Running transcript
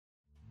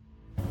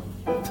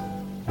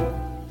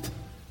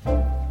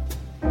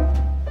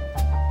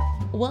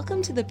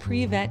Welcome to the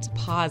Pre-Vet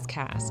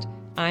Podcast.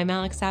 I'm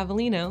Alex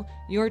Avellino,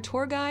 your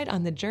tour guide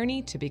on the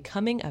journey to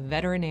becoming a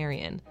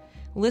veterinarian.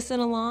 Listen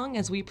along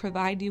as we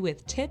provide you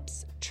with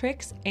tips,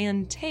 tricks,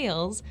 and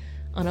tales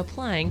on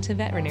applying to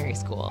veterinary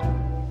school.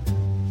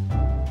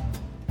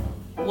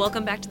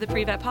 Welcome back to the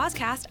Pre-Vet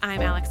Podcast.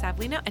 I'm Alex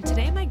Avellino, and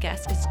today my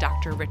guest is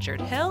Dr.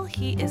 Richard Hill.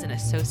 He is an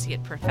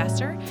associate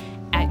professor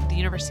at the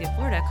University of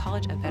Florida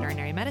College of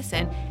Veterinary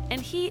Medicine, and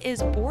he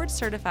is board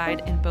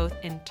certified in both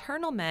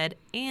internal med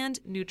and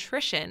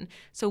nutrition.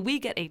 So we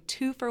get a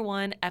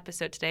 2-for-1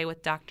 episode today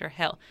with Dr.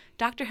 Hill.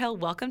 Dr. Hill,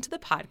 welcome to the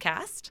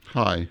podcast.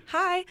 Hi.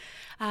 Hi.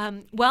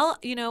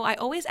 I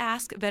always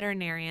ask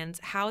veterinarians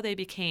how they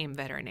became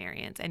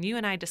veterinarians, and you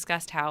and I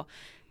discussed how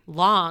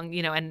long,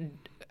 and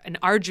an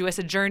arduous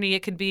a journey it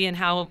could be and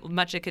how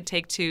much it could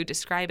take to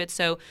describe it.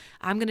 So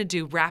I'm going to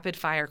do rapid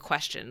fire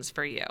questions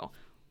for you.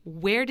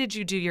 Where did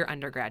you do your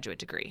undergraduate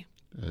degree?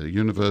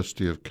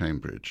 University of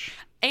Cambridge.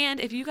 And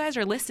if you guys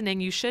are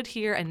listening, you should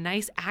hear a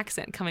nice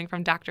accent coming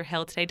from Dr.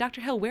 Hill today. Dr.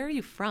 Hill, where are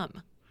you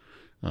from?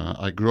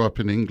 I grew up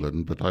in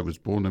England, but I was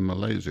born in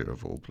Malaysia,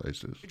 of all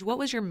places. What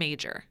was your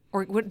major?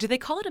 Or do they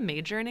call it a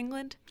major in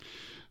England?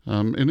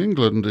 In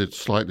England, it's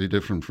slightly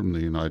different from the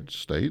United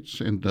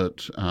States in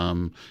that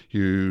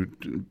you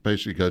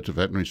basically go to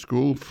veterinary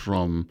school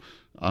from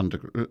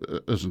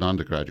as an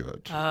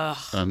undergraduate. Ugh.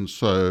 And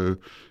so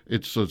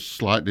it's a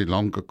slightly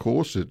longer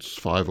course. It's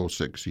 5 or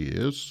 6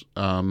 years.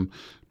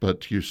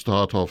 But you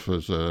start off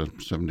as a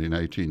 17,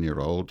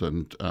 18-year-old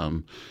and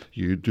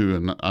you do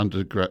an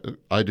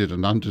I did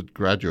an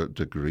undergraduate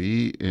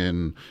degree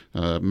in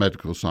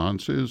medical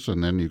sciences,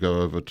 and then you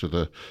go over to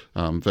the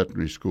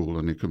veterinary school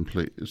and you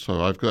complete.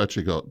 So I've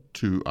actually got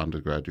 2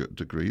 undergraduate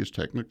degrees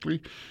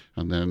technically,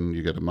 and then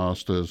you get a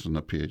master's and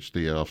a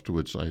PhD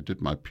afterwards. I did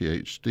my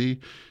PhD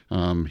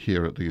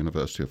here at the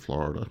University of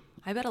Florida.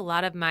 I bet a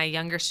lot of my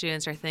younger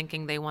students are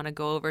thinking they want to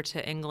go over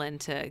to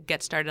England to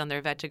get started on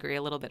their vet degree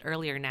a little bit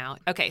earlier now.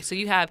 Okay, so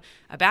you have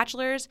a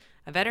bachelor's,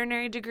 a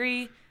veterinary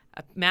degree,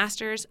 a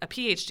master's, a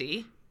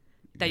PhD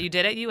that you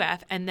did at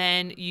UF, and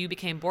then you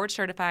became board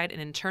certified in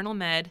internal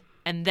med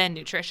and then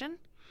nutrition?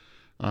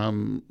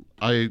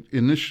 I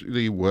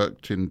initially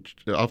worked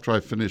after I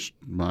finished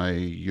my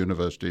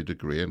university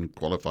degree and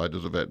qualified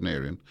as a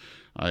veterinarian,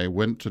 I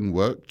went and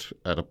worked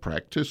at a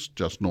practice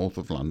just north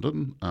of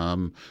London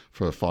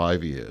for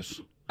 5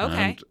 years.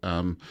 Okay.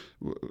 And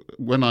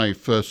when I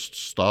first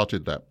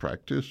started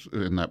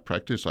in that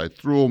practice, I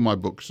threw all my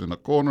books in a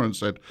corner and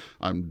said,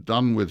 I'm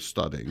done with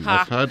studying.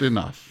 I've had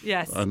enough.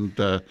 Yes. And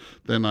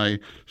then I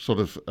sort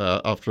of,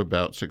 after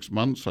about 6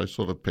 months, I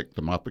sort of picked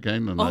them up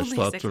again and I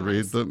started to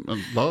read them a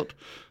lot.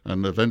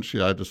 And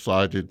eventually I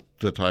decided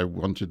that I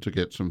wanted to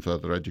get some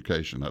further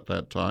education. At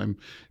that time,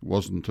 it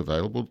wasn't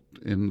available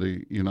in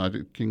the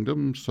United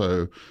Kingdom,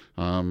 so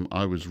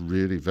I was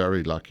really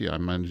very lucky. I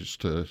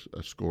managed to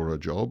score a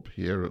job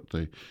here at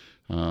the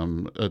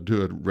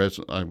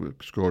I would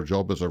score a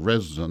job as a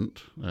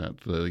resident at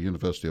the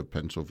University of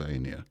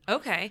Pennsylvania.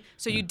 Okay,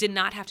 so you did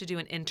not have to do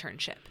an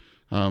internship.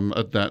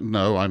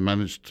 No, I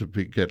managed to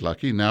get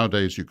lucky.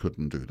 Nowadays, you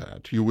couldn't do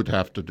that. You would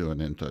have to do an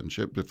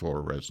internship before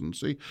a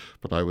residency,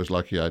 but I was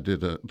lucky I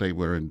did. They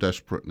were in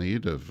desperate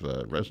need of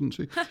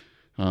residency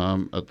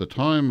at the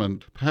time,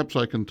 and perhaps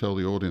I can tell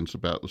the audience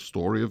about the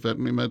story of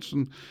veterinary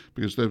medicine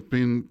because there have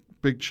been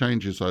big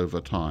changes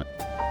over time.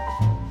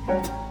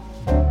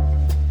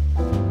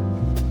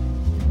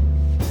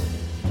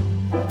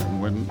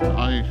 And when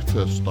I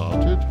first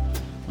started,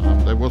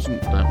 there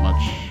wasn't that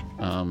much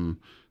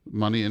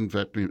money in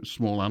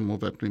small animal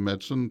veterinary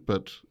medicine,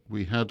 but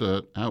we had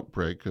an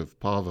outbreak of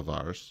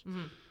parvovirus,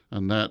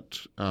 and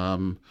that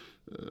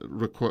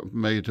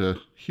made a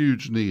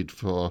huge need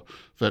for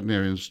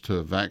veterinarians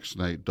to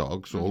vaccinate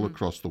dogs all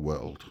across the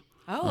world.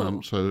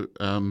 Oh.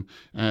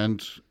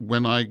 And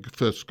when I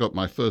first got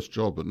my first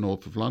job at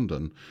north of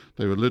London,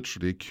 they were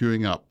literally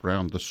queuing up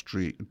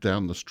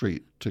down the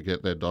street to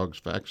get their dogs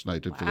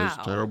vaccinated for this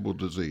terrible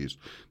disease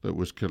that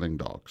was killing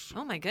dogs.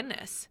 Oh, my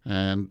goodness.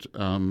 And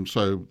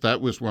so that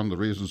was one of the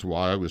reasons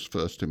why I was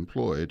first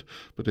employed,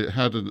 but it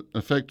had an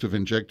effect of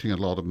injecting a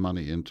lot of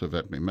money into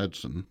veterinary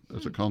medicine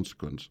as a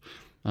consequence.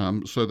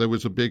 So there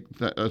was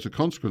as a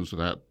consequence of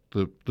that,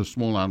 the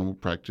small animal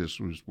practice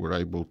were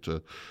able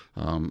to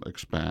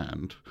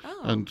expand.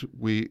 Oh. And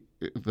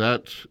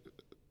that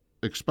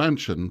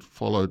expansion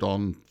followed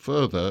on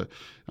further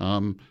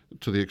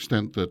to the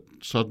extent that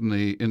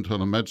suddenly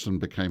internal medicine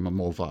became a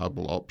more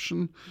viable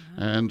option.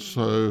 Oh. And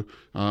so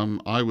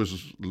I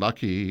was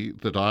lucky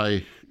that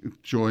I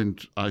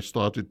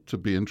started to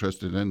be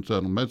interested in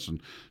internal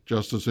medicine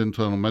just as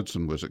internal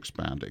medicine was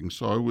expanding.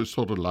 So I was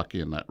sort of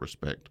lucky in that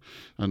respect.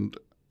 And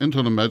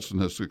internal medicine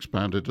has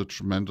expanded a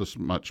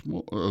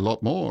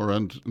lot more,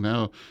 and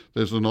now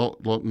there's a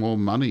lot more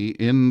money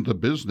in the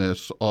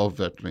business of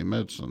veterinary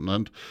medicine.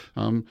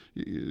 And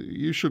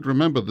you should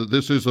remember that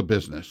this is a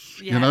business.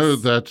 Yes. You know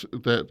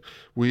that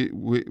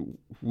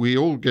we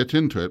all get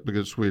into it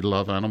because we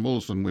love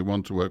animals and we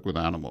want to work with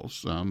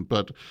animals.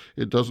 But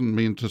it doesn't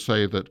mean to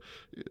say that.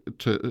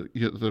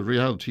 The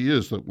reality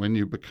is that when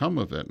you become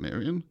a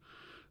veterinarian,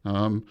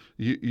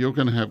 you're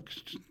going to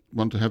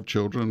want to have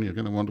children. You're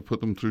going to want to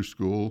put them through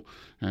school,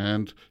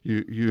 and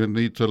you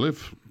need to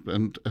live.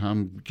 And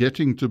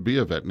getting to be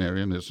a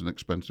veterinarian is an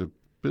expensive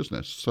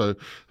business. So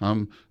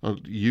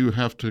you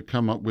have to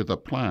come up with a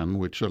plan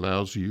which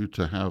allows you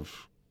to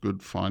have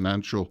good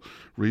financial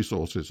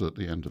resources at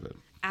the end of it.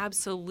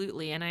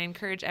 Absolutely. And I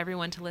encourage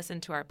everyone to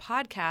listen to our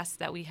podcasts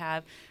that we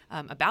have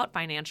about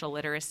financial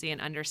literacy and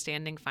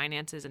understanding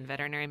finances in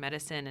veterinary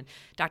medicine. And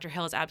Dr.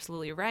 Hill is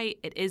absolutely right.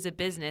 It is a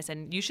business,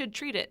 and you should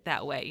treat it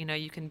that way.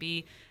 You can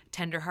be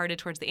tenderhearted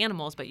towards the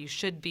animals, but you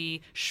should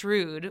be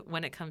shrewd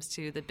when it comes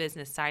to the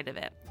business side of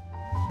it.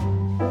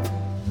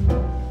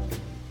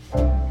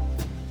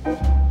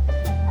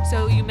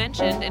 So you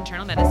mentioned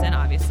internal medicine,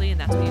 obviously,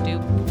 and that's what you do.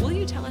 Will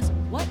you tell us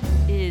what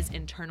is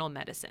internal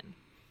medicine?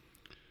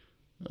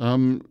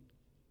 I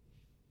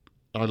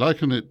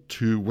liken it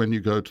to when you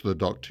go to the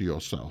doctor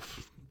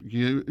yourself.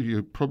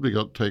 You probably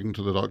got taken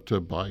to the doctor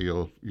by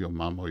your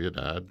mum or your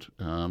dad,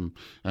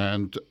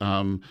 and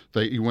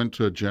you went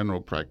to a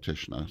general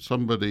practitioner,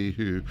 somebody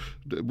who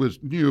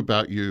knew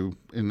about you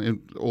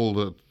in all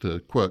the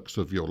quirks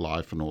of your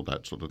life and all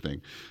that sort of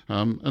thing.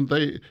 And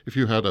if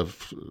you had a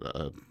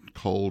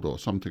cold or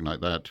something like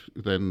that,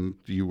 then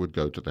you would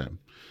go to them.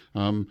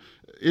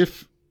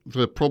 If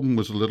the problem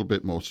was a little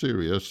bit more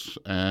serious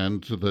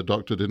and the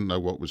doctor didn't know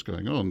what was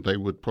going on, they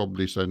would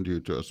probably send you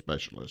to a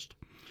specialist.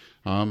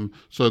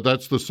 So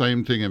that's the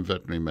same thing in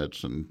veterinary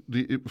medicine.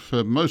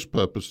 For most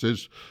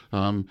purposes,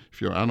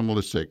 if your animal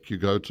is sick, you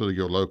go to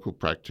your local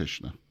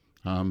practitioner.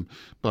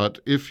 But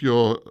if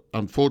your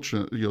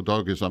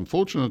dog is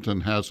unfortunate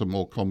and has a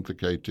more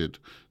complicated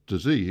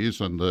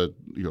disease, and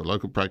your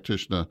local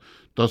practitioner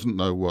doesn't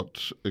know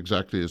what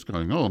exactly is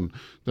going on,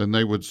 then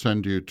they would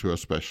send you to a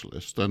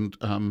specialist. And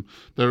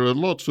there are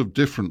lots of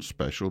different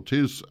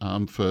specialties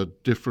for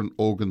different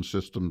organ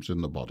systems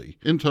in the body.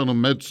 Internal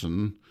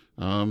medicine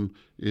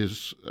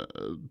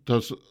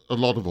does a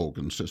lot of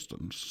organ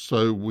systems.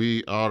 So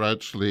we are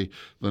actually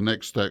the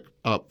next step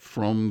up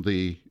from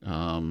the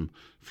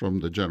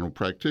general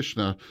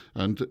practitioner,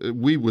 and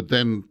we would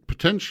then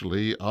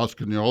potentially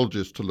ask a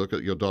neurologist to look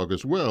at your dog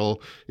as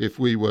well if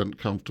we weren't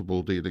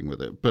comfortable dealing with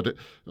it. But a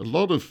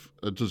lot of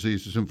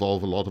diseases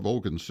involve a lot of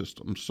organ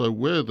systems, so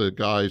we're the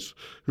guys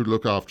who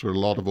look after a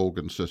lot of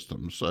organ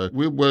systems. So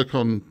we'll work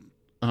on,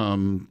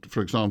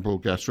 for example,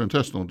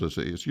 gastrointestinal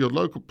disease. Your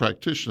local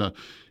practitioner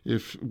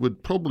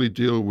would probably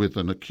deal with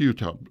an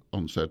acute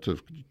onset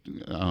of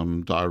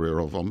diarrhea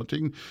or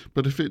vomiting,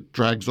 but if it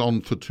drags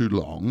on for too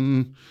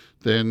long,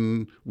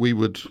 then he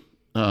would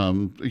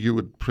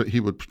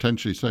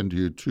potentially send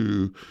you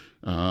to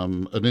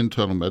an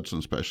internal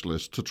medicine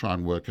specialist to try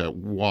and work out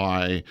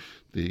why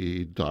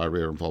the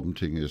diarrhea and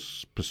vomiting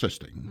is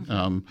persisting.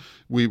 Mm-hmm.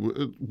 We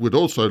would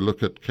also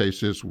look at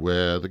cases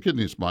where the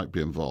kidneys might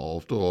be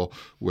involved or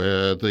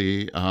where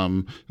the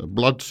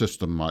blood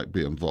system might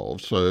be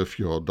involved. So if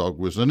your dog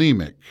was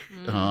anemic,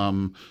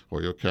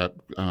 or your cat,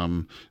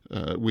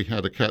 we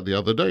had a cat the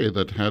other day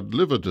that had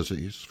liver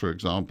disease, for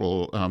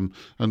example,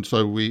 and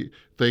so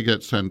they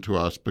get sent to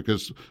us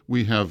because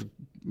we have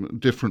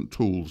different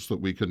tools that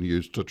we can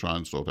use to try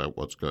and sort out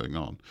what's going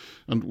on.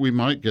 And we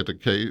might get a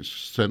case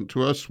sent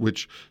to us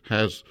which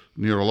has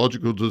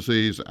neurological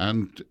disease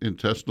and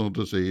intestinal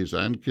disease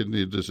and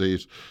kidney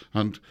disease,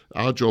 and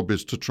our job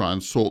is to try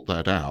and sort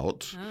that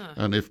out,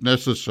 and if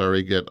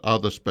necessary get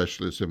other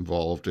specialists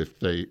involved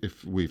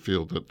if we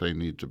feel that they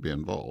need to be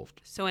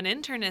involved. So an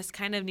internist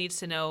kind of needs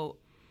to know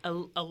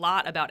a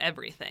lot about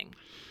everything.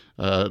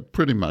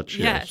 Pretty much,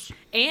 yes.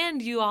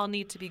 And you all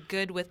need to be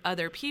good with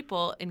other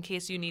people in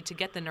case you need to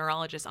get the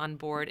neurologist on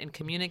board in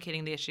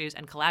communicating the issues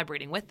and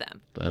collaborating with them.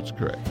 That's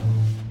correct.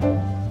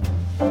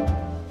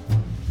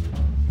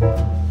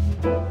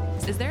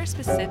 Is there a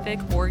specific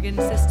organ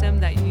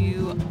system that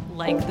you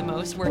like the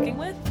most working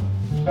with?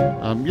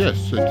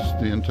 Yes, it's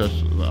the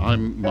intestine.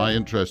 My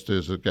interest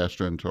is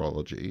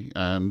gastroenterology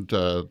and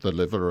the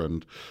liver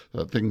and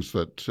things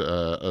that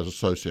are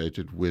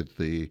associated with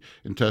the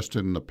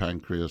intestine, the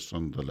pancreas,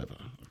 and the liver.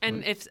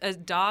 And if a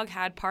dog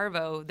had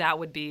parvo, that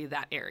would be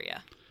that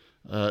area?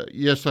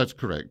 Yes, that's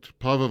correct.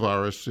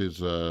 Parvovirus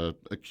is an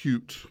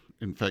acute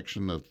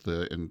infection of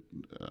the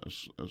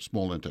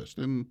small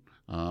intestine,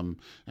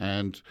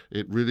 and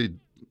it really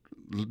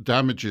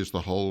damages the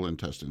whole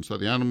intestine. So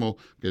the animal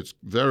gets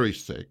very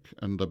sick,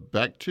 and the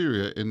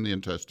bacteria in the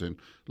intestine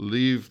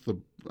leave the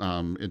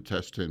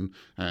intestine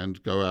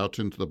and go out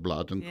into the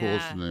blood and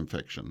cause an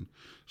infection.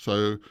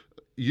 So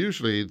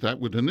usually that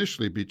would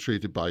initially be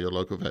treated by your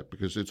local vet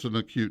because it's an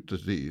acute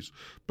disease.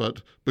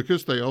 But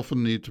because they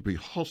often need to be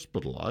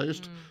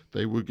hospitalized,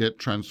 they would get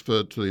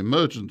transferred to an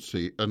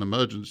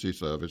emergency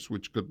service,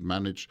 which could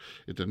manage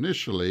it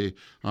initially,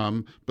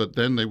 but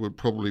then they would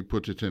probably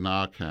put it in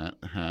our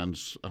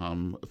hands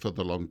for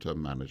the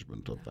long-term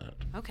management of that.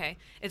 Okay.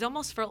 It's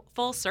almost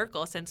full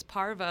circle, since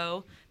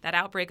parvo, that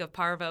outbreak of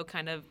parvo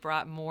kind of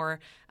brought more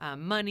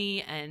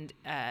money and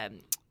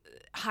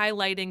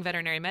highlighting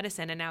veterinary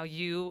medicine, and now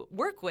you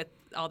work with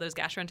all those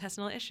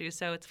gastrointestinal issues.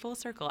 So it's full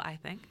circle, I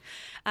think.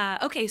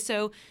 Okay,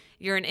 so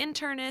you're an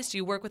internist.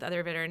 You work with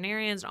other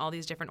veterinarians and all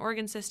these different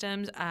organ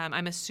systems.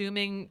 I'm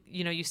assuming,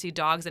 you see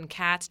dogs and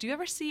cats. Do you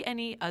ever see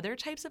any other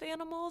types of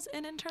animals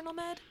in internal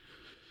med?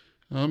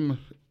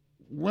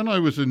 When I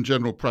was in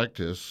general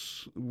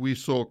practice, we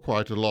saw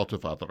quite a lot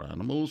of other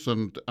animals,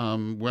 and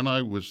when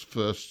I was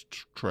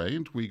first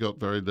trained, we got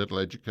very little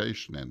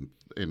education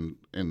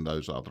in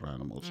those other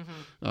animals.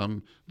 Mm-hmm.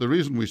 The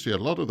reason we see a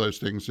lot of those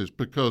things is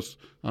because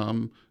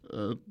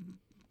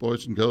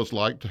boys and girls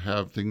like to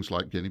have things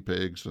like guinea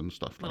pigs and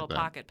stuff like that. Little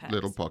pocket pets.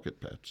 Little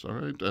pocket pets, all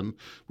right? And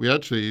we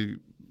actually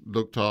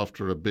looked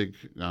after a big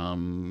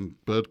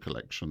bird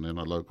collection in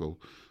a local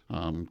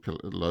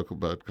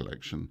bird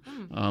collection.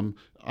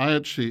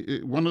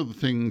 One of the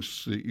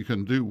things that you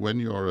can do when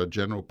you're a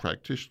general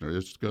practitioner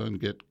is to go and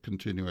get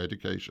continuing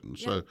education.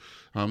 Yeah.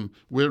 So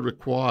we're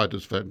required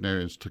as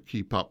veterinarians to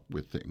keep up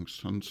with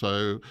things. And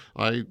so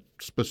I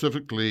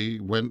specifically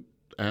went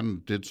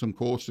and did some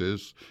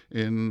courses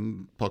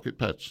in pocket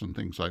pets and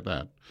things like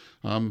that.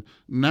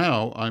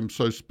 Now I'm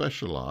so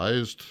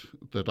specialized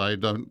that I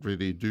don't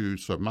really do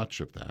so much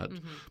of that,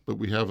 but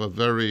we have a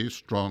very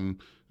strong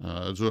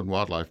zoo and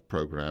wildlife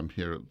program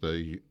here at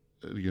the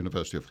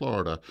University of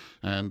Florida,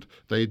 and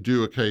they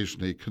do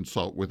occasionally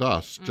consult with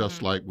us,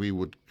 just like we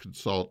would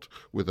consult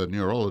with a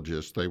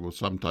neurologist. They will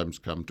sometimes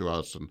come to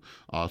us and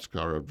ask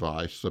our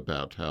advice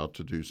about how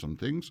to do some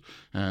things.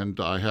 And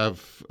I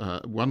have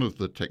one of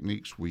the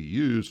techniques we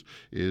use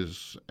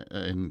is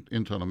in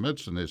internal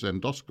medicine is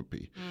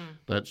endoscopy.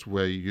 That's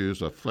where you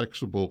use a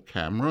flexible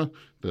camera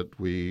that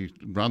we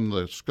run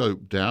the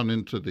scope down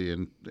into the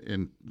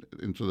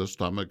into the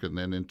stomach and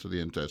then into the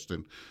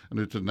intestine, and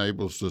it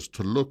enables us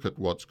to look at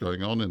what's going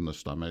on in the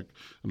stomach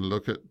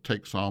and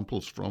take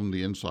samples from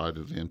the inside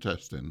of the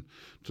intestine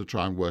to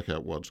try and work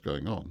out what's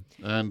going on.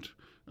 And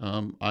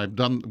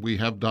we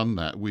have done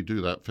that. We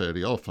do that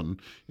fairly often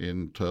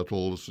in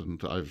turtles,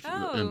 and we've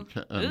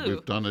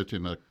done it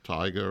in a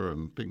tiger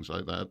and things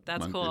like that.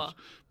 That's cool.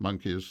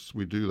 Monkeys.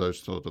 We do those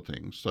sort of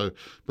things. So,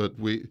 but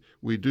we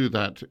do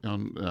that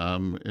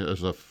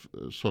as a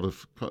sort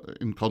of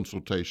in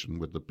consultation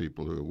with the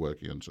people who are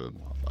working in zoo and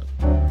wildlife.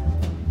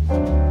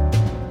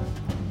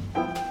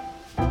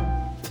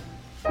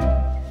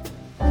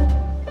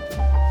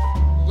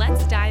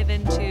 Let's dive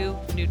into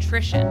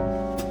nutrition.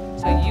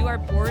 So you are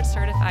board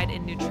certified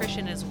in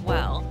nutrition as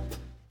well.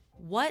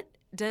 What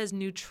does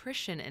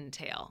nutrition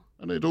entail?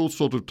 And it all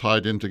sort of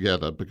tied in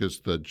together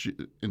because the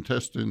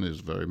intestine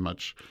is very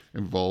much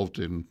involved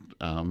in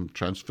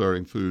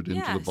transferring food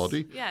into the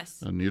body.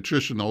 Yes. And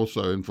nutrition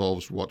also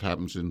involves what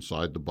happens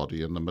inside the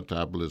body and the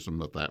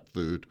metabolism of that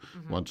food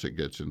once it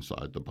gets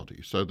inside the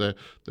body. So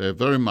they're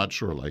very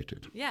much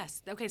related.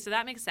 Yes. Okay, so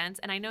that makes sense.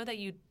 And I know that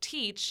you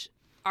teach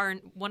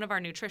one of our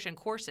nutrition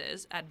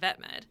courses at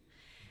VetMed.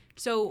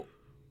 So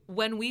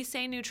when we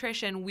say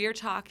nutrition, we're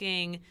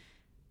talking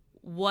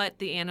what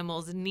the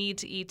animals need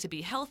to eat to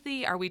be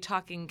healthy. Are we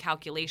talking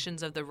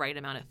calculations of the right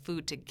amount of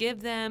food to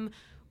give them,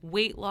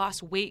 weight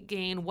loss, weight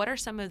gain? What are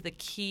some of the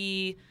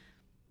key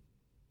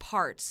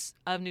parts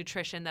of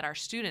nutrition that our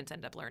students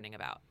end up learning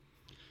about?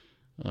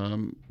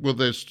 Well,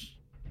 there's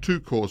two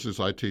courses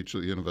I teach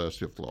at the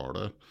University of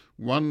Florida.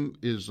 One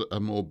is a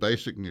more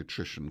basic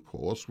nutrition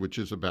course, which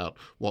is about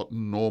what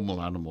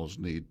normal animals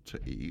need to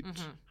eat.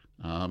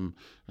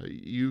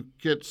 You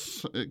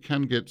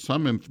can get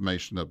some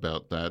information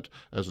about that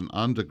as an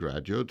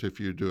undergraduate if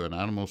you do an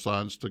animal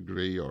science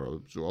degree or a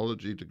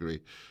zoology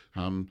degree.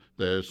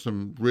 There's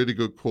some really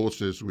good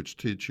courses which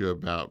teach you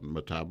about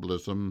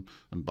metabolism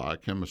and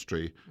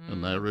biochemistry,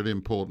 and they're really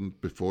important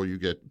before you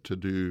get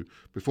into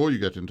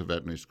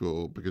veterinary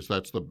school, because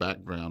that's the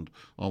background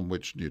on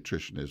which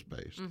nutrition is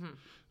based.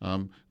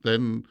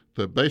 Then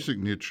the basic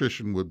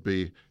nutrition would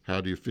be, how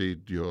do you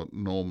feed your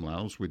normal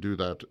animals? We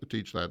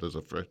teach that as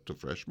to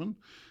freshmen.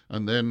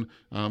 And then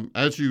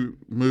as you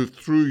move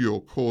through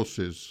your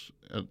courses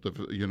at the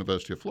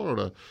University of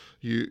Florida,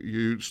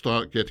 you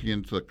start getting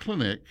into the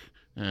clinic,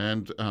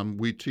 and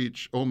we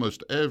teach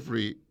almost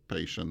every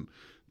patient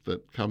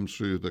that comes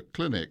through the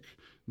clinic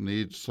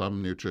needs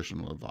some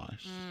nutritional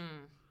advice.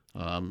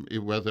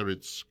 Whether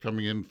it's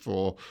coming in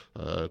for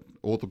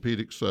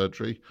orthopedic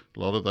surgery, a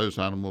lot of those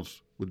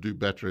animals would do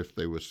better if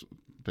they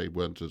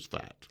weren't as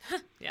fat.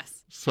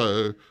 Yes.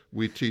 So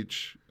we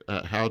teach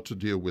how to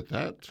deal with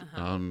that,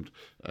 and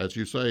as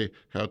you say,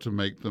 how to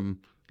make them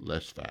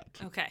less fat.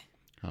 Okay.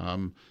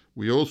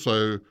 We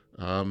also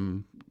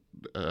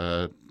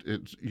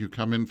you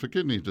come in for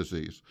kidney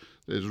disease.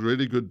 There's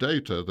really good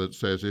data that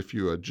says if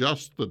you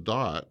adjust the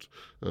diet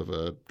of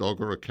a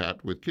dog or a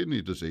cat with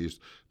kidney disease,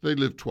 they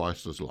live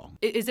twice as long.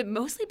 Is it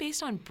mostly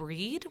based on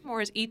breed,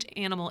 or is each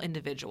animal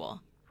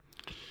individual?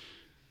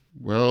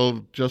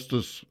 Well, just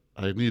as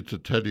I need to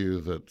tell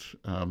you that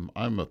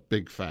I'm a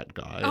big fat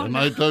guy, and no.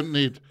 I don't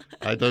need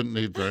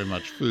very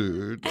much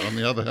food. On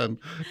the other hand,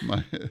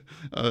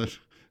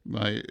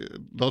 my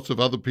lots of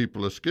other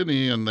people are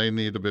skinny and they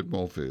need a bit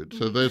more food.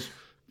 So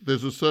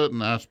there's a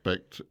certain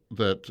aspect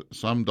that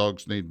some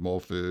dogs need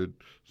more food,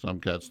 some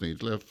cats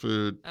need less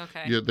food.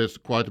 Okay. Yeah, there's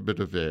quite a bit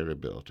of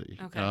variability.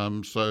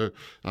 Okay.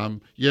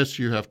 Yes,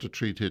 you have to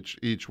treat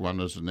each one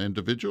as an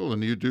individual,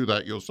 and you do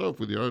that yourself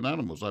with your own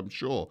animals, I'm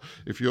sure.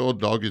 If your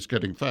dog is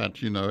getting fat,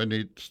 it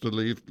needs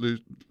to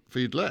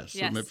feed less.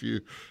 Yes. And if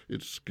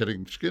it's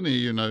getting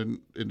skinny,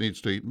 it needs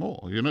to eat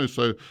more.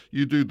 So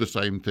you do the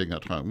same thing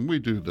at home. We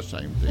do the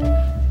same thing.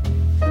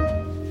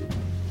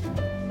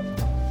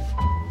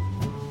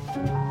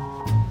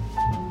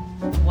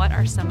 What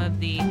are some of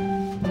the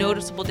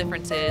noticeable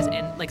differences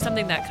in, like,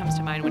 something that comes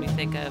to mind when you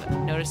think of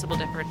noticeable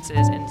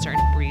differences in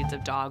certain breeds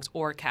of dogs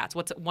or cats?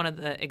 What's one of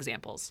the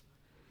examples?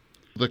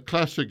 The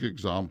classic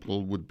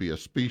example would be a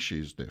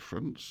species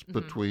difference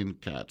between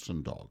cats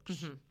and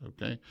dogs.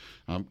 Okay,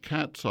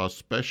 cats are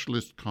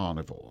specialist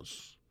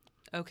carnivores.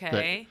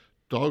 Okay.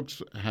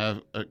 Dogs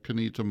can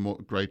eat a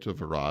greater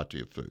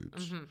variety of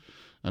foods,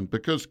 and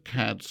because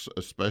cats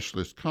are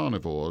specialist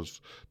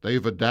carnivores,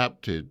 they've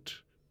adapted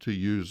to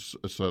use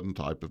a certain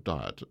type of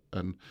diet,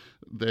 and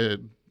they're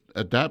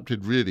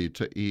adapted really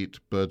to eat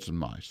birds and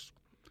mice.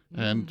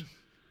 And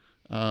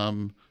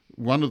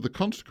one of the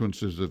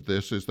consequences of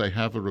this is they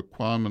have a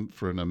requirement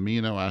for an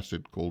amino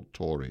acid called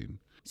taurine.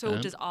 So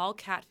does all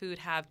cat food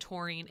have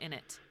taurine in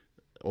it?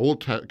 All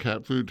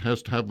cat food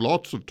has to have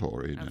lots of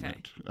taurine in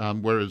it,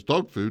 whereas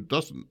dog food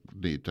doesn't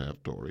need to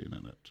have taurine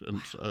in it.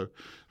 And so,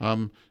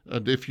 and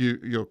if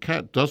your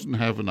cat doesn't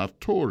have enough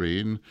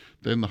taurine,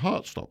 then the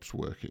heart stops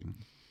working.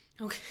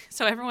 Okay,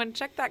 so everyone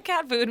check that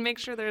cat food and make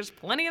sure there's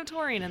plenty of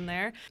taurine in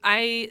there.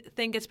 I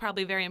think it's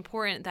probably very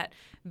important that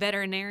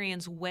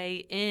veterinarians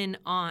weigh in,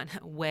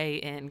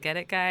 get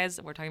it,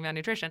 guys? We're talking about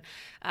nutrition.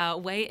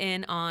 Weigh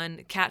in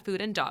on cat food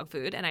and dog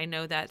food. And I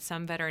know that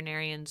some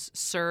veterinarians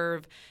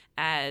serve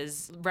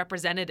as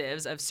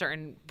representatives of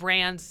certain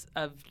brands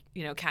of,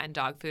 cat and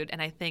dog food. And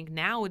I think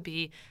now would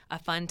be a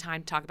fun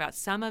time to talk about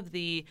some of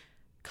the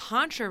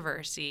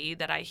controversy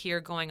that I hear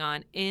going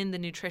on in the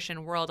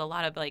nutrition world, a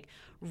lot of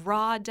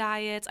raw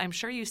diets. I'm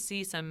sure you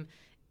see some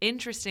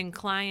interesting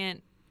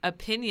client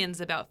opinions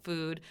about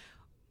food.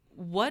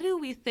 What do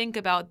we think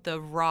about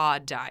the raw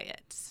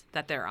diets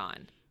that they're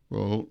on?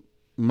 Well,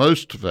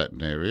 most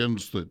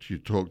veterinarians that you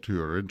talk to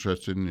who are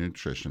interested in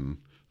nutrition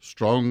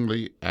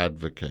strongly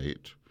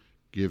advocate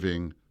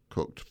giving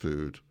cooked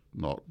food,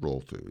 not raw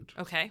food.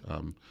 Okay.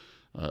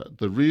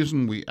 The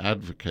reason we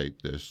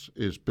advocate this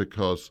is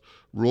because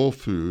raw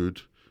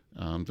food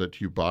that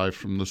you buy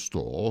from the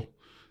store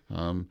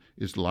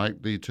is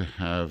likely to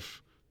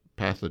have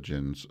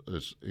pathogens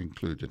as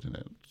included in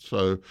it.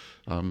 So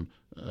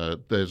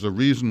there's a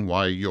reason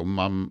why your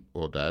mum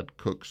or dad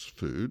cooks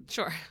food.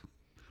 Sure.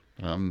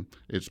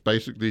 It's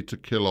basically to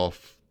kill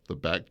off the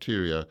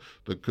bacteria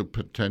that could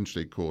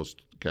potentially cause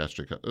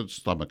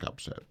stomach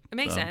upset. It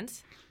makes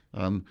sense.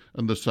 And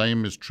the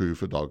same is true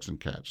for dogs and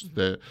cats.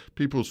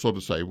 People sort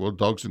of say, well,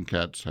 dogs and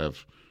cats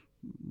have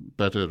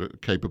better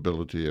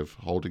capability of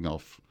holding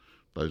off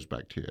those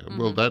bacteria.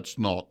 Well, that's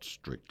not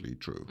strictly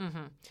true.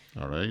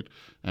 All right?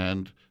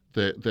 And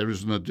there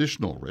is an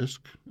additional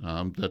risk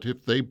that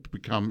if they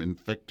become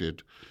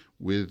infected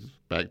with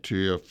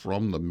bacteria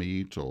from the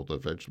meat or the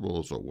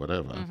vegetables or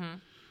whatever,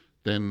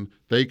 then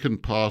they can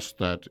pass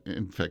that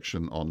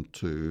infection on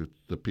to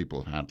the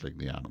people handling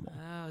the animal.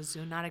 Oh,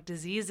 zoonotic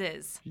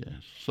diseases.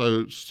 Yes.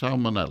 So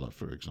salmonella,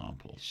 for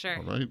example. Sure.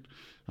 All right.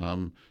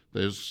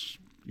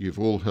 You've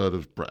all heard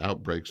of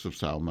outbreaks of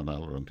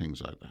salmonella and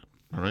things like that.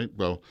 All right.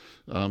 Well,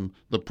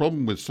 the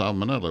problem with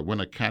salmonella, when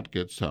a cat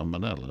gets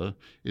salmonella,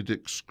 it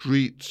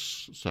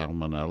excretes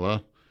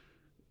salmonella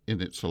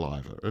in its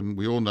saliva, and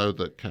we all know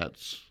that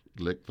cats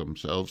lick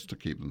themselves to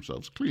keep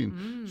themselves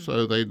clean.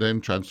 So they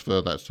then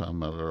transfer that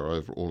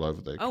salmonella all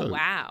over their coat. Oh,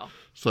 wow.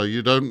 So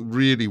you don't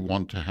really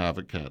want to have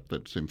a cat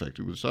that's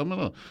infected with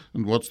salmonella.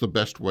 And what's the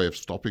best way of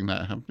stopping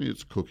that happening?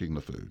 It's cooking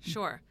the food.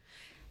 Sure.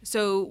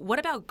 So what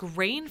about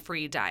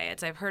grain-free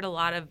diets? I've heard a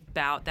lot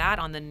about that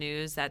on the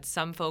news, that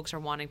some folks are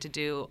wanting to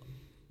do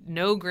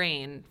no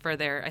grain for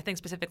their, I think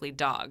specifically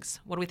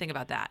dogs. What do we think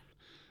about that?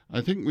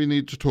 I think we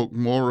need to talk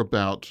more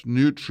about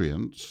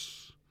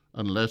nutrients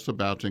and less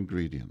about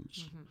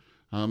ingredients.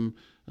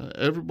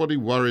 Everybody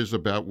worries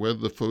about whether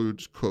the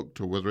food's cooked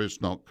or whether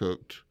it's not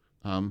cooked.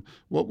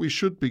 What we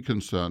should be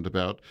concerned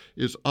about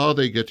is, are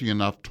they getting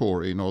enough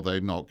taurine or are they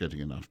not getting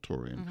enough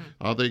taurine?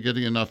 Are they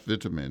getting enough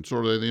vitamins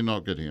or are they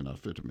not getting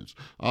enough vitamins?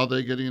 Are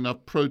they getting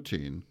enough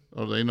protein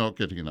or are they not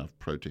getting enough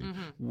protein?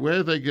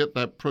 Where they get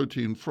that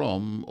protein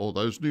from or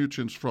those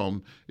nutrients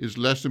from is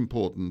less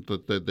important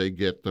that they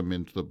get them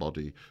into the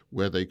body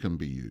where they can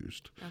be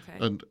used.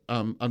 Okay. And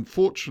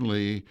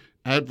unfortunately,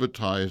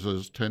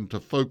 advertisers tend to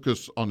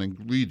focus on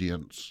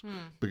ingredients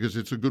because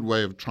it's a good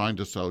way of trying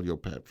to sell your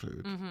pet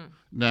food.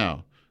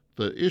 Now,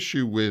 the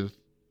issue with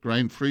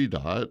grain-free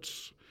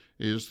diets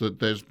is that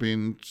there's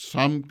been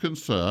some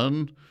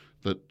concern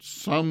that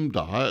some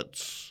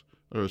diets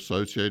are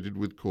associated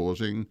with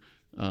causing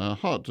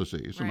heart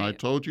disease. Right. And I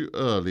told you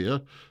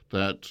earlier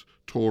that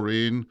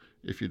taurine,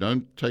 if you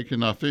don't take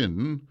enough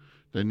in,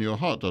 then your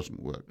heart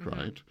doesn't work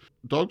right.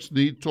 Dogs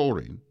need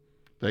taurine.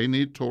 They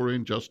need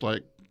taurine just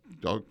like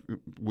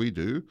we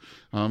do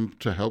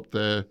to help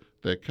their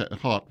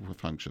heart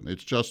function.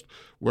 It's just,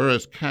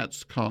 whereas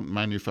cats can't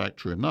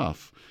manufacture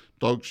enough,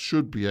 dogs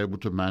should be able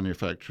to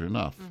manufacture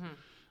enough.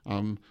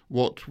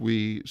 What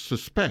we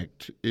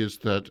suspect is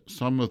that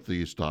some of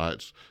these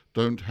diets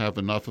don't have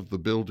enough of the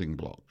building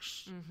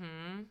blocks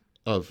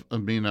of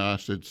amino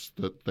acids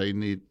that they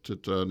need to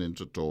turn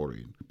into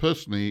taurine.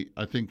 Personally,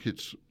 I think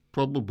it's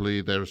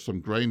probably there are some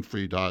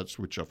grain-free diets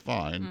which are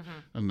fine,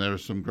 and there are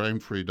some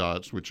grain-free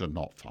diets which are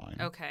not fine.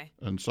 Okay.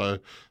 And so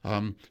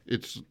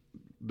it's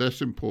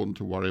less important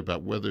to worry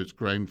about whether it's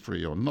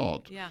grain-free or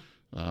not. Yeah.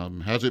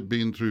 Has it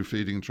been through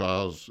feeding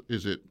trials?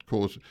 Is it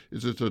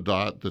a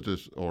diet that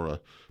is, or a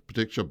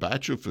particular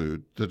batch of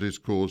food that is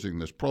causing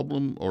this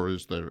problem, or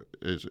is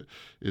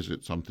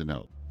it something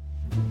else?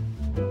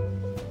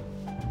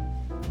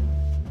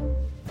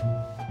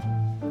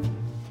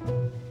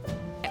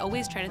 I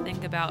always try to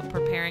think about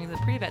preparing the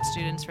pre-vet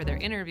students for their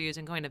interviews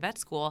and going to vet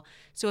school.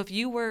 So if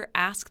you were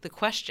asked the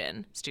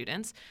question,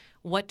 students,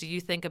 what do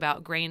you think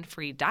about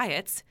grain-free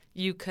diets?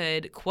 You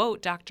could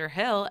quote Dr.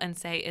 Hill and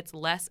say it's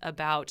less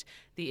about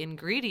the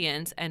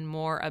ingredients and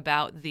more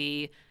about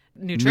the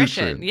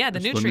nutrition. Yeah, the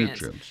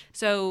nutrients.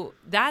 So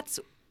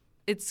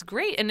it's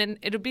great. And then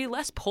it'll be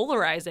less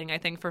polarizing, I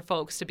think, for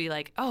folks to be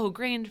like, oh,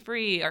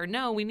 grain-free, or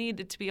no, we need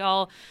it to be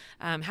all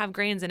have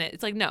grains in it.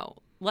 It's like, no.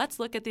 Let's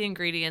look at the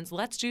ingredients.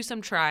 Let's do some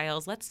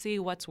trials. Let's see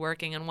what's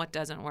working and what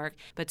doesn't work.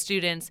 But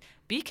students,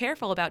 be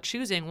careful about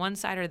choosing one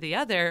side or the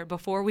other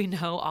before we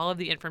know all of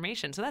the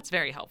information. So that's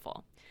very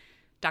helpful.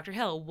 Dr.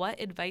 Hill, what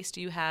advice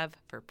do you have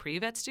for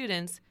pre-vet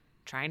students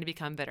trying to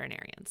become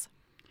veterinarians?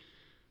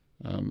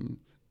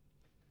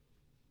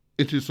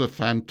 It is a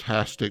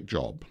fantastic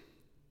job.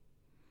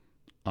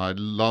 I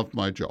love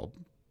my job,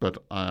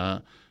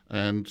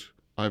 and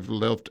I've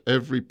loved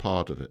every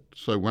part of it.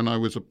 So when I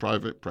was a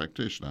private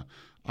practitioner,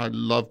 I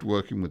loved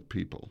working with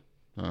people.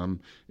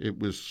 It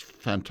was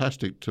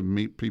fantastic to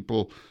meet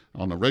people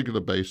on a regular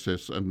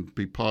basis and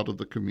be part of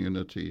the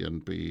community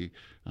and be.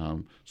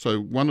 So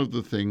one of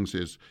the things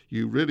is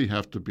you really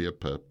have to be a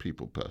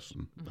people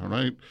person, all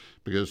right?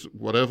 Because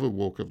whatever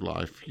walk of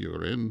life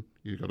you're in,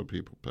 you've got a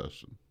people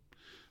person.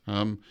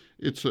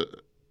 It's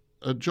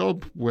a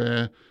job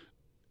where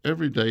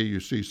every day you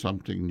see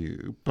something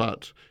new,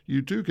 but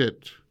you do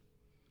get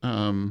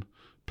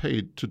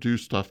paid to do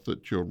stuff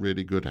that you're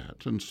really good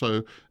at. And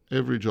so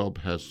every job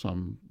has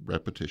some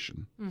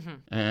repetition.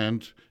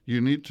 And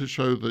you need to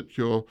show that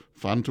you're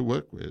fun to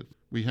work with.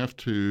 We have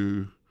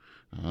to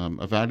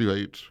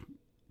evaluate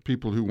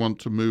people who want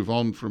to move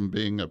on from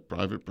being a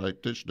private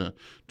practitioner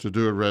to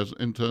do a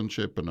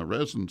internship and a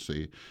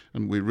residency.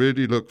 And we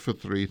really look for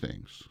three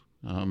things.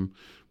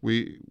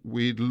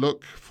 We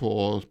look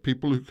for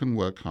people who can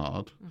work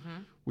hard.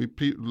 We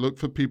look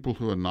for people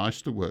who are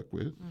nice to work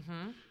with.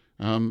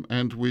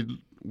 And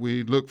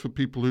we look for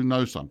people who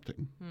know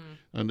something.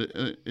 And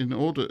in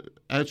order,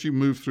 as you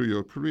move through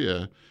your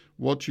career,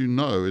 what you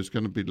know is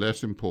going to be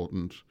less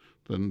important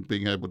than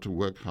being able to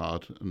work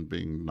hard and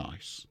being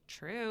nice.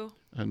 True.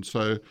 And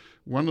so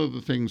one of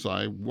the things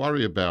I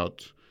worry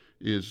about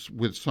is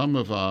with some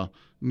of our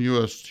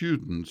newer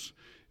students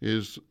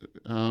is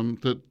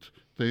that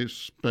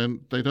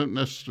they don't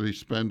necessarily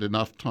spend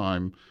enough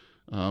time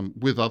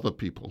with other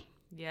people.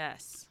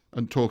 Yes.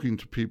 And talking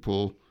to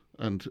people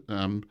and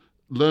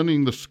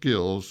learning the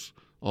skills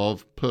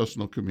of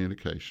personal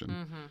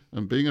communication.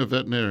 And being a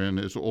veterinarian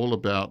is all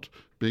about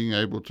being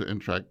able to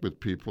interact with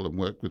people and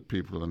work with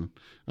people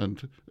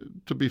and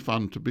to be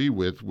fun to be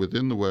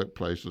within the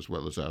workplace as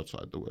well as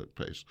outside the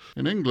workplace.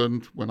 In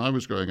England, when I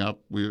was growing up,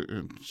 we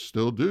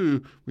still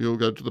do, we all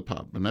go to the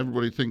pub and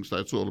everybody thinks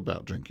that's all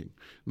about drinking.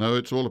 No,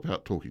 it's all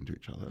about talking to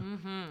each other.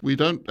 We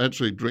don't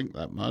actually drink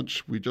that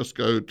much. We just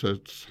go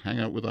to hang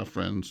out with our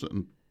friends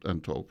and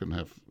talk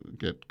and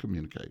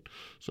communicate.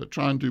 So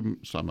try and do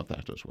some of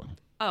that as well.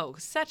 Oh,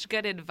 such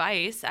good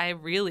advice. I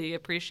really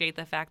appreciate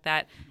the fact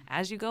that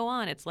as you go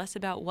on, it's less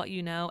about what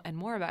you know and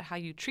more about how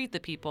you treat the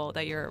people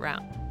that you're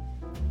around.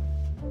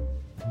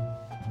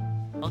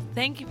 Well,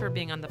 thank you for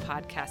being on the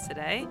podcast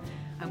today.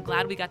 I'm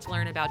glad we got to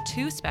learn about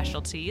two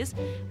specialties.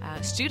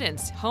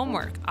 Students,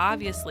 homework,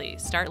 obviously,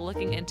 start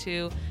looking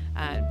into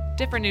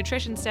different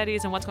nutrition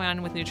studies and what's going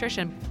on with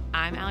nutrition.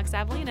 I'm Alex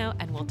Avellino,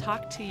 and we'll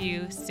talk to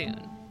you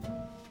soon.